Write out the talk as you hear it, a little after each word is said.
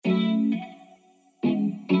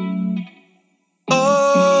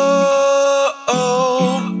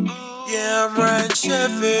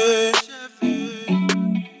Chevy.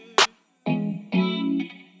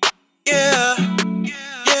 Yeah,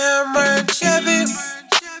 I'm riding Chevy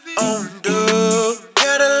on the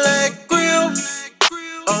Cadillac grill,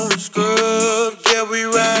 on scrub. Yeah, we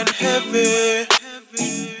riding heavy.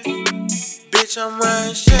 Bitch, I'm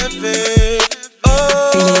riding Chevy.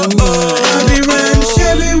 I be riding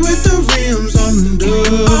Chevy with the rims on the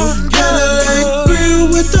Cadillac grill,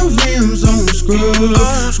 with the rims on scrub.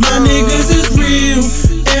 My niggas is real,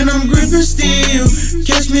 and I'm gripping steel.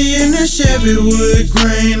 Catch me in that Chevy with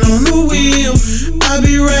grain on the wheel. I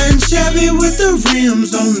be riding Chevy with the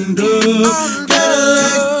rims on the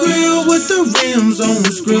Cadillac grill, with the rims on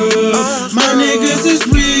scrub. My niggas is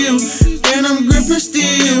real, and I'm gripping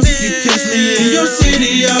steel. You catch me in your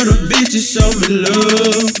city, all the bitches show me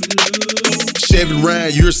love. Chevy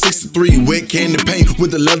ride, you're 63, wet candy paint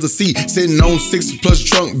with the leather seat, sitting on 60 plus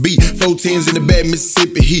trunk beat, 410s in the back,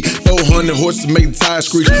 Mississippi heat, 400 horses make the tires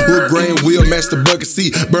screech, wood grain wheel match the bucket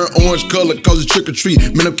seat, burnt orange color cause it trick or treat.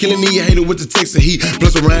 Man, I'm killing me, hater with the Texas heat,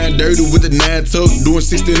 plus I'm riding dirty with the 9 tuck, doing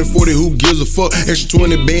 60 and 40, who gives a fuck? Extra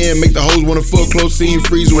 20 band, make the hoes wanna fuck, close scene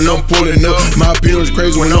freeze when I'm pulling up. My appearance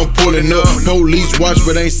crazy when I'm pulling up. Police watch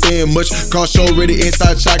but ain't saying much. Car show ready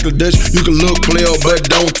inside chocolate Dutch. You can look player but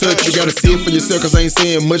don't touch. You gotta see it for yourself cause I ain't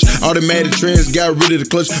saying much. Automatic trends, got rid of the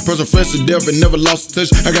clutch. Person fresh to death and never lost a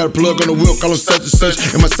touch. I got a plug on the wheel, call them such and such.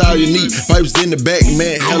 And my style unique, pipes in the back,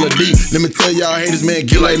 man, hella deep. Let me tell y'all haters, man,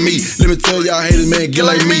 get like me. Let me tell y'all haters, man, get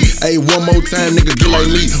like me. Hey, one more time, nigga, get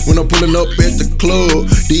like me. When I'm pulling up at the club,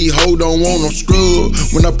 these hoes don't want no scrub.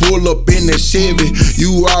 When I pull up in that Chevy,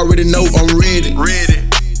 you already know I'm ready.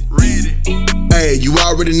 Hey, you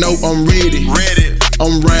already know I'm ready.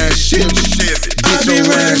 I'm riding Chevy. I be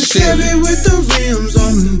riding Chevy with the rims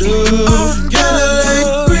on the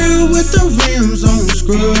Cadillac grill, with the rims on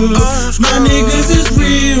scrub. My niggas is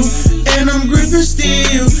real, and I'm gripping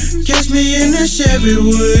steel. Catch me in that Chevy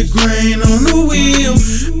with grain on the wheel.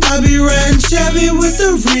 I be riding Chevy with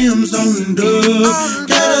the rims on the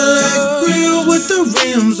Cadillac grill, with the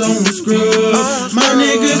rims on scrub. My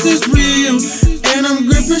niggas is real, and I'm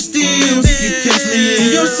gripping steel. You catch me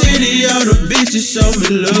in your city, all the bitches show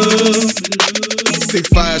me love.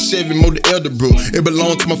 6'5" Chevy, motor elder bro. It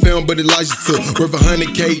belonged to my family, but it licensed took. Worth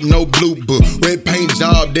 100K, no blue book. Red paint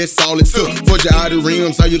job, that's all it took. For your outer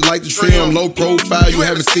rims, how you like the trim. Low profile, you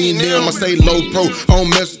haven't seen them. I say low pro, I don't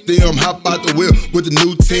mess with them. Hop out the whip with the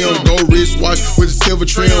new Tim. Gold wristwatch with the silver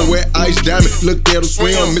trim. Wet ice diamond, look at them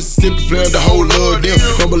swim. Mississippi player, the whole love them.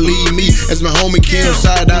 Don't believe me, that's my homie Kim.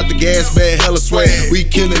 Shout out the gas bag, hella swag. We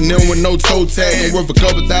killing them with no toe tag. I'm worth a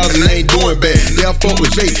couple thousand, ain't doing bad. Yeah, I fuck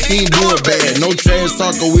with Jake, he ain't doing bad. No trash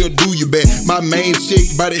talker, we'll do you bad. My main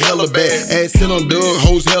chick, body hella bad. Ass sit on Doug,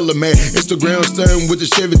 hoes hella mad. Instagram steering with the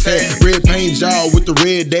Chevy tag. Red paint job with the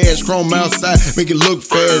red dash. Chrome outside, make it look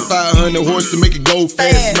fast. 500 horses, make it go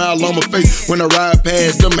fast. Smile on my face when I ride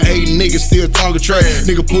past. Them hating niggas still talking trash.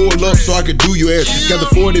 Nigga pull up so I can do your ass. Got the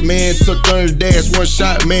 40 man tucked under the dash. One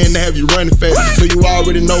shot man to have you running fast. So you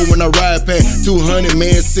already know when I ride past. 200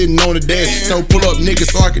 man sitting on the dash. So pull up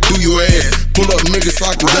niggas so I can do your ass. Pull up niggas so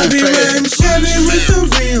I can go I be fast. riding Chevy with the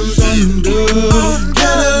rims on the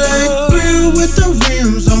Cadillac grill, with the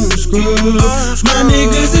rims on scrub. My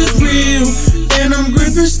niggas is real, and I'm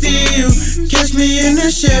gripping steel. Catch me in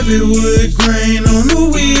that Chevy with grain on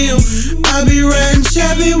the wheel. I be riding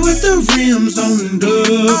Chevy with the rims on the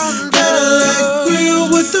Cadillac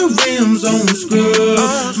grill, with the rims on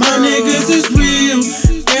scrub. My niggas is real,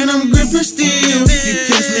 and I'm gripping steel. You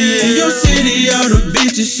catch me in your city, all the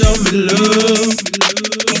bitches show me love.